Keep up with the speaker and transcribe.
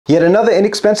Yet another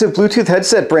inexpensive Bluetooth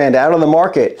headset brand out on the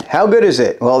market. How good is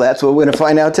it? Well, that's what we're going to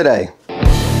find out today.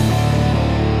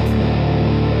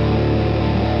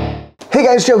 Hey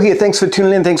guys, Joe here. Thanks for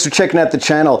tuning in. Thanks for checking out the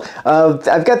channel.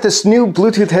 I've got this new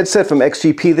Bluetooth headset from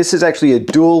XGP. This is actually a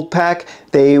dual pack.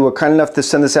 They were kind enough to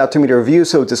send this out to me to review,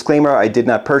 so disclaimer, I did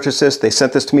not purchase this. They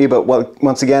sent this to me, but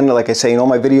once again, like I say in all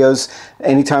my videos,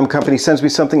 anytime a company sends me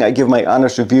something, I give my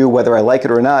honest review, whether I like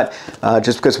it or not.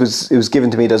 Just because it was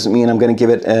given to me doesn't mean I'm going to give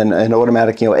it an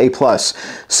automatic, A+.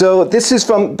 So this is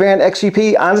from brand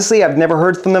XGP. Honestly, I've never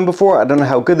heard from them before. I don't know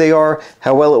how good they are,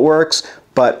 how well it works.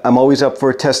 But I'm always up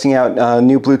for testing out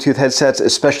new Bluetooth headsets,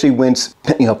 especially when,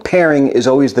 pairing is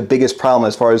always the biggest problem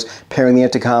as far as pairing the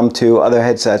intercom to other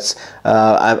headsets.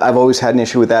 I've always had an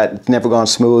issue with that. It's never gone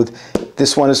smooth.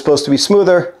 This one is supposed to be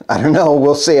smoother. I don't know.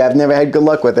 We'll see. I've never had good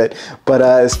luck with it.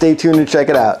 But stay tuned and check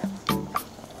it out.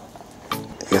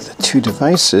 We got the two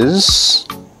devices.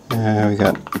 We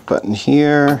got a button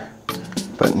here.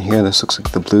 This looks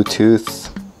like the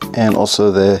Bluetooth, and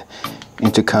also the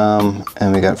intercom,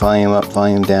 and we got volume up,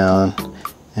 volume down,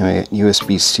 and we got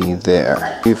USB-C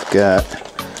there. We've got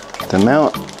the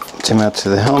mount to mount to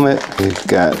the helmet. We've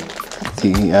got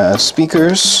the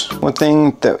speakers. One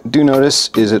thing that I do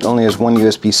notice is it only has one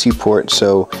USB-C port,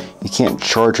 so you can't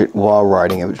charge it while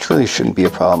riding it, which really shouldn't be a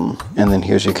problem. And then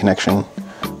here's your connection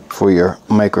for your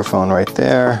microphone right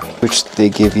there, which they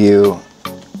give you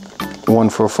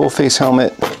one for a full face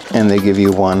helmet, and they give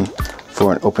you one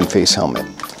for an open face helmet.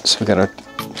 So we got our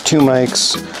two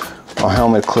mics, our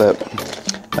helmet clip.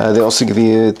 They also give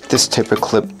you this type of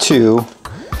clip too.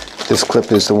 This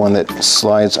clip is the one that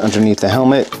slides underneath the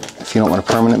helmet. If you don't want a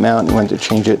permanent mount, you want to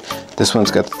change it. This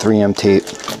one's got the 3M tape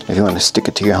if you want to stick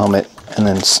it to your helmet and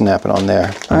then snap it on there.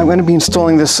 All right, I'm going to be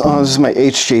installing this. This is my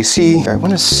HJC. I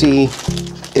want to see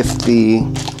if the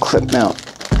clip mount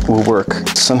will work.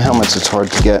 Some helmets it's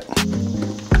hard to get.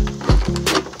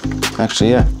 Actually,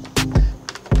 yeah.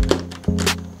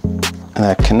 And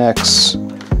that connects,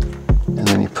 and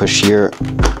then you push here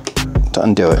to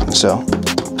undo it. So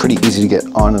pretty easy to get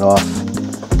on and off,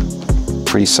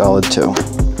 pretty solid too.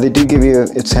 They do give you,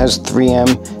 it has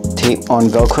 3M tape on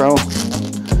Velcro.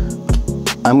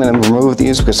 I'm going to remove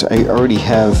these because I already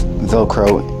have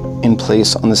Velcro in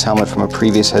place on this helmet from a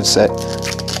previous headset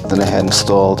that I had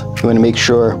installed. You want to make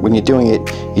sure when you're doing it,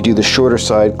 you do the shorter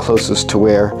side closest to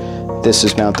where this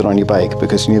is mounted on your bike,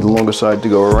 because you need the longer side to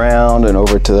go around and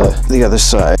over to the other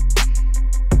side.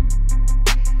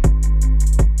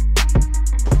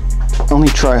 Only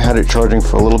had it charging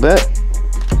for a little bit.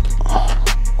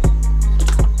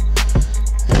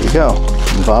 There you go.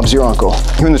 Bob's your uncle.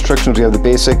 Here in the instructions we have the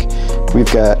basic.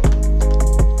 We've got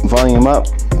volume up,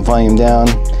 volume down,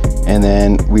 and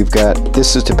then we've got,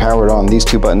 this is to power it on. These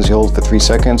two buttons you hold for 3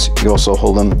 seconds. You also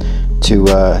hold them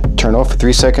to turn off for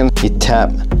 3 seconds. You tap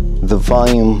the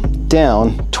volume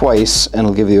down twice and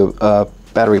it'll give you a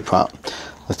battery prompt.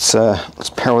 Let's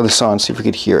power this on, see if we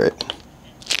could hear it.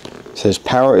 It says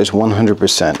power is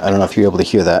 100%. I don't know if you're able to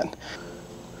hear that.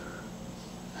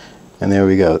 And there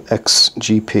we go,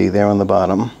 XGP there on the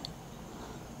bottom.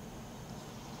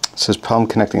 It says problem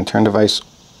connecting, turn device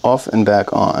off and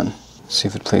back on. Let's see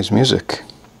if it plays music.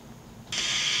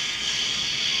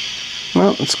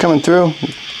 Well, it's coming through.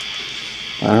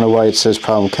 I don't know why it says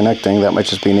problem connecting. That might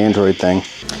just be an Android thing.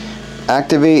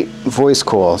 Activate voice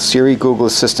call, Siri, Google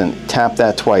Assistant. Tap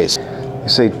that twice. You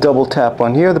say double tap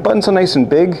on here. The buttons are nice and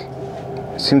big.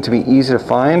 Seem to be easy to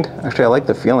find. Actually, I like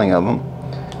the feeling of them.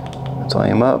 Let's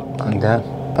volume up, on down.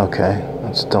 Okay,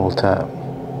 let's double tap.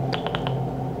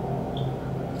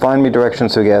 Find me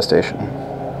directions to a gas station.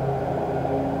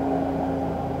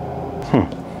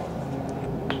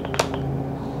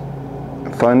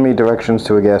 Find me directions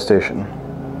to a gas station.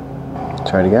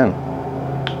 Try it again.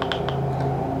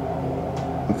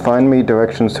 Find me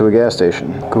directions to a gas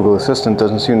station. Google Assistant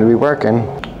doesn't seem to be working.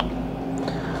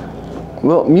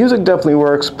 Well, music definitely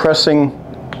works. Pressing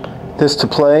this to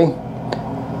play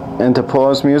and to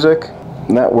pause music,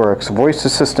 that works. Voice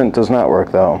Assistant does not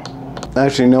work though.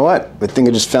 Actually, you know what? I think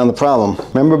I just found the problem.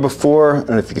 Remember before, I don't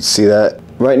know if you could see that.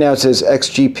 Right now it says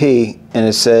XGP and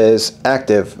it says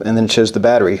active, and then it shows the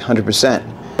battery,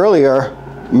 100%. Earlier,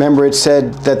 remember it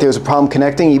said that there was a problem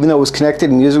connecting, even though it was connected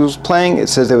and music was playing, it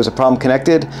says there was a problem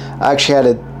connected. I actually had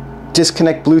to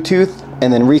disconnect Bluetooth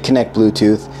and then reconnect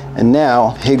Bluetooth, and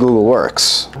now Hey Google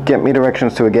works. Get me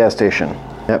directions to a gas station.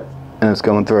 Yep, and it's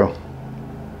going through.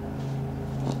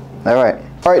 All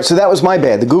right, so that was my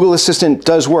bad. The Google Assistant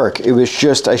does work. It was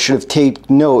just, I should have taken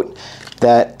note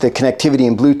that the connectivity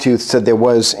in Bluetooth said there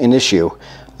was an issue.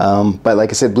 But like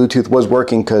I said, Bluetooth was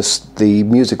working because the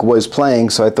music was playing,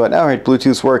 so I thought, all right,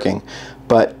 Bluetooth's working.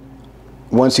 But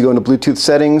once you go into Bluetooth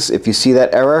settings, if you see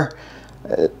that error,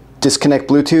 disconnect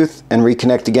Bluetooth and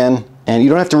reconnect again. And you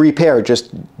don't have to repair it, just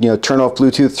turn off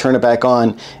Bluetooth, turn it back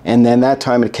on, and then that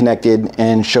time it connected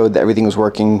and showed that everything was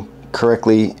working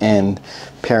correctly and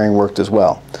pairing worked as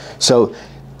well. So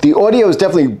the audio is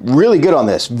definitely really good on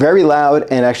this, very loud,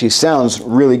 and actually sounds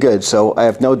really good. So I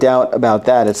have no doubt about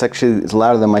that. It's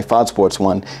louder than my FOD Sports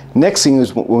one. Next thing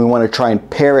is when we want to try and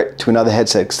pair it to another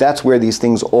headset, because that's where these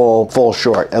things all fall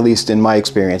short, at least in my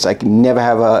experience. I can never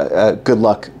have a good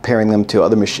luck pairing them to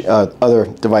other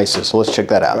devices. So let's check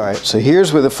that out. All right, so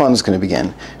here's where the fun is going to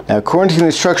begin. Now, according to the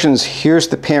instructions, here's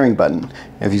the pairing button.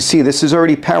 If you see, this is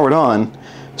already powered on.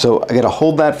 So I got to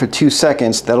hold that for 2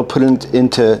 seconds. That'll put it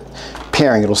into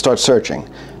pairing. It'll start searching.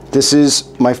 This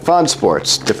is my FOD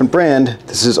Sports, different brand.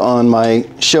 This is on my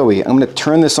Shoei. I'm going to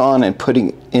turn this on and put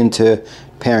it into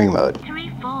pairing mode.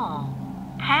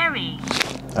 3-4 pairing.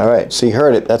 All right, so you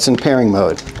heard it. That's in pairing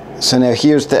mode. So now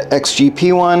here's the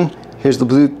XGP one. Here's the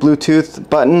Bluetooth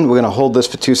button. We're going to hold this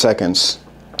for 2 seconds.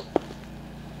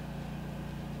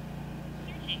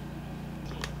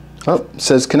 Oh, it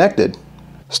says connected.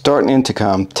 Start an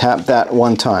intercom, tap that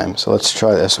one time. So let's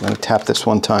try this. I'm going to tap this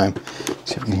one time,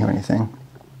 see if we can hear anything.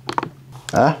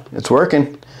 Ah, it's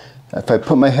working. If I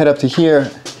put my head up to here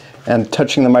and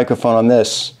touching the microphone on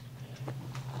this,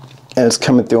 and it's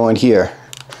coming through on here.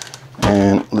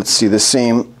 And let's see the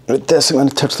same with this. I'm going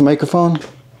to touch the microphone.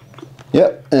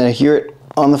 Yep, and I hear it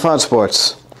on the FOD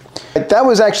Sports. That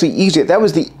was actually easy. That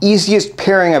was the easiest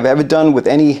pairing I've ever done with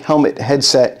any helmet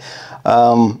headset.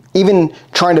 Even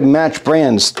trying to match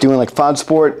brands, doing like FOD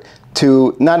Sport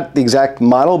to, not the exact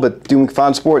model, but doing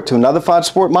FOD Sport to another FOD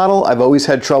Sport model, I've always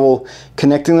had trouble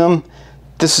connecting them.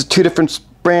 This is two different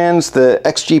brands, the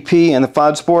XGP and the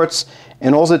FOD Sports,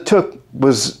 and all it took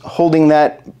was holding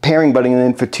that pairing button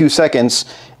in for 2 seconds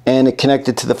and it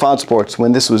connected to the FOD Sports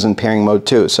when this was in pairing mode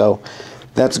too. So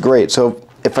that's great. So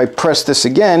if I press this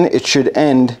again, it should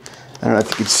end. I don't know if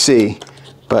you can see,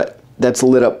 but that's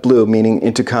lit up blue, meaning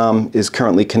intercom is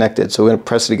currently connected. So we're going to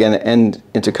press it again and end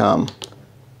intercom.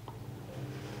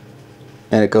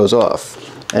 And it goes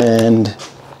off. And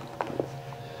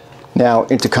now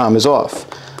intercom is off.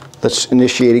 Let's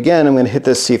initiate again. I'm going to hit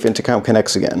this, see if intercom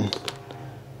connects again.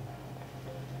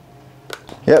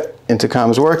 Yep, intercom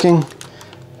is working.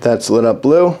 That's lit up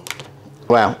blue.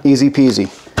 Wow, easy peasy.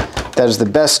 That is the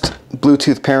best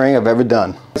Bluetooth pairing I've ever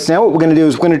done. So now what we're going to do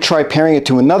is we're going to try pairing it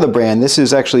to another brand. This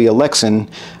is actually a Lexan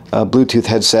Bluetooth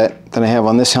headset that I have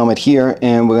on this helmet here,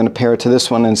 and we're going to pair it to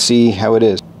this one and see how it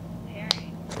is.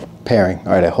 Pairing.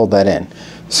 All right, I hold that in.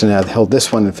 So now I hold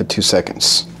this one in for 2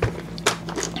 seconds.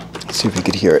 Let's see if we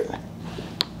could hear it.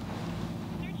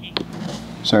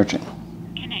 Searching.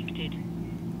 Connected.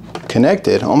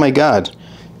 Connected? Oh my God.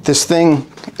 This thing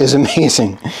is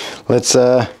amazing.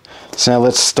 So now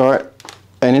let's start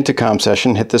an intercom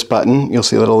session. Hit this button. You'll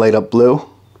see a little light up blue.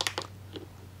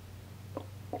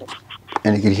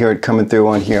 And you can hear it coming through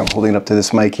on here. I'm holding it up to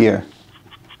this mic here.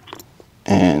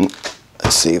 And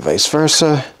let's see, vice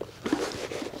versa.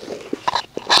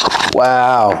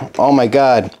 Wow. Oh my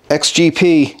God.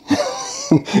 XGP.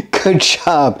 Good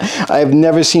job. I've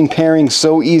never seen pairing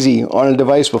so easy on a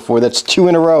device before. That's 2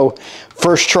 in a row.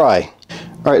 First try.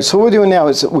 All right, so what we're doing now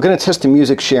is we're going to test the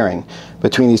music sharing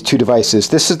between these two devices.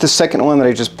 This is the second one that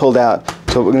I just pulled out.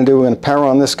 So what we're going to do, we're going to power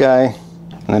on this guy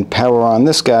and then power on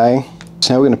this guy.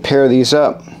 So now we're going to pair these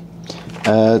up.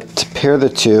 To pair the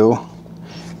two,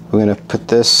 we're going to put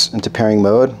this into pairing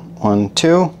mode. 1,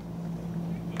 2.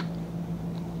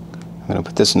 I'm going to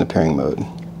put this into pairing mode.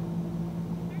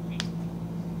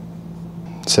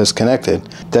 It says connected.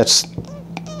 That's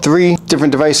 3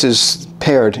 different devices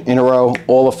paired in a row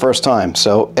all the first time.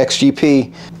 So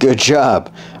XGP, good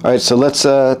job. All right, so let's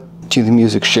do the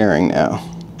music sharing now.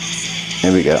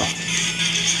 There we go.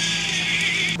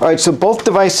 All right, so both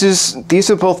devices, these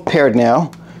are both paired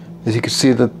now. As you can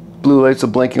see, the blue lights are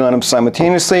blinking on them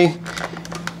simultaneously.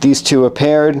 These two are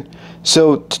paired.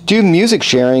 So to do music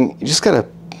sharing, you just gotta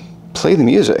play the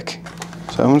music.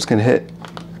 So I'm just gonna hit,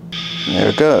 there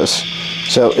it goes.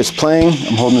 So it's playing,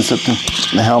 I'm holding this up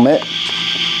to the helmet.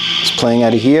 It's playing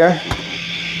out of here,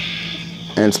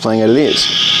 and it's playing out of these.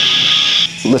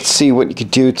 Let's see what you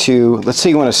could do to, let's say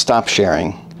you want to stop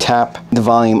sharing. Tap the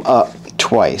volume up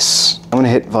twice. I'm going to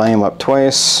hit volume up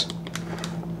twice.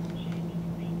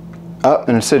 Up,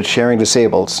 and it said sharing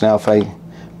disabled. So now if I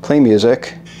play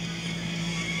music,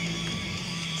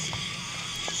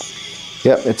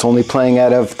 yep, it's only playing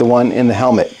out of the one in the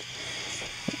helmet.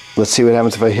 Let's see what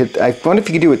happens if I hit. I wonder if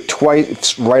you can do it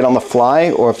twice right on the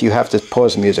fly, or if you have to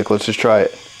pause the music. Let's just try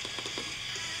it.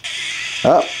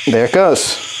 Oh, there it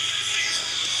goes.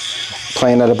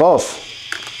 Playing out of both.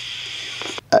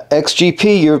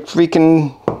 XGP,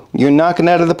 you're knocking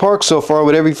out of the park so far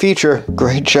with every feature.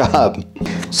 Great job.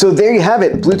 So there you have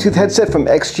it, Bluetooth headset from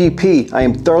XGP. I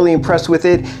am thoroughly impressed with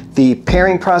it. The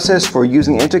pairing process for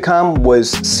using intercom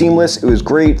was seamless. It was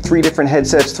great. 3 different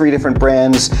headsets, 3 different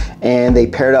brands, and they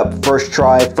paired up first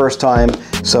try, first time.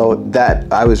 So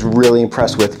that I was really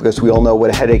impressed with, because we all know what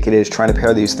a headache it is trying to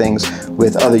pair these things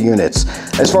with other units.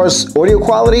 As far as audio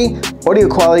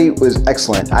quality was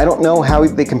excellent. I don't know how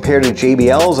they compare to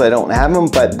JBL's. I don't have them,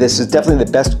 but this is definitely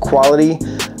the best quality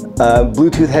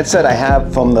Bluetooth headset I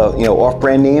have from the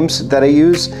off-brand names that I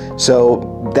use. So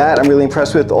that I'm really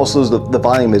impressed with. Also, the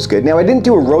volume is good. Now, I didn't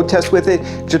do a road test with it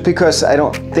just because I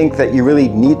don't think that you really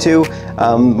need to.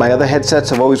 My other headsets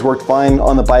have always worked fine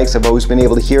on the bikes. I've always been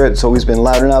able to hear it. It's always been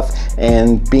loud enough.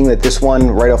 And being that this one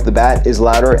right off the bat is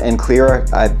louder and clearer,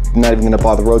 I'm not even going to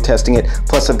bother road testing it.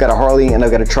 Plus, I've got a Harley and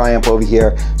I've got a Triumph over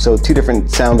here. So 2 different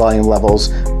sound volume levels.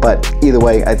 But either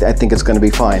way, I think it's going to be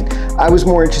fine. I was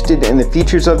more interested in the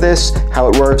features of this, how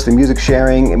it works, the music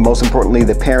sharing, and most importantly,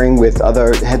 the pairing with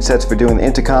other headsets for doing the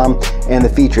intercom, and the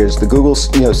features. The Google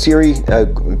Siri,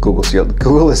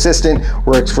 Google Assistant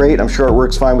works great. I'm sure it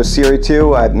works fine with Siri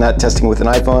too. I'm not testing with an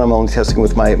iPhone. I'm only testing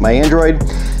with my Android.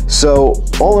 So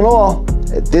all in all,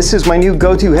 this is my new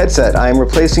go-to headset. I'm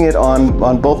replacing it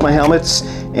on both my helmets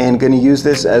and going to use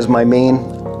this as my main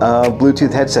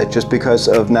Bluetooth headset, just because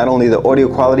of not only the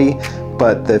audio quality,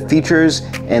 but the features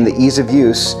and the ease of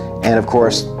use. And of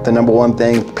course, the #1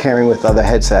 thing, pairing with other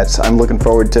headsets. I'm looking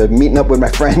forward to meeting up with my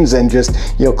friends and just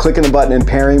clicking the button and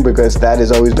pairing, because that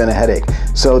has always been a headache.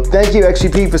 So thank you,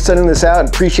 XGP, for sending this out.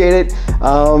 Appreciate it.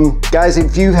 Guys,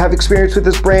 if you have experience with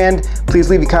this brand, please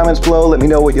leave your comments below. Let me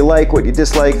know what you like, what you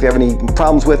dislike. If you have any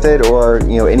problems with it, or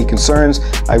any concerns,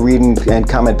 I read and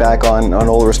comment back on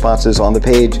all the responses on the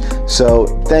page. So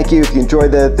thank you. If you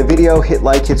enjoyed the video, hit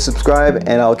like, hit subscribe,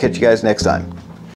 and I'll catch you guys next time.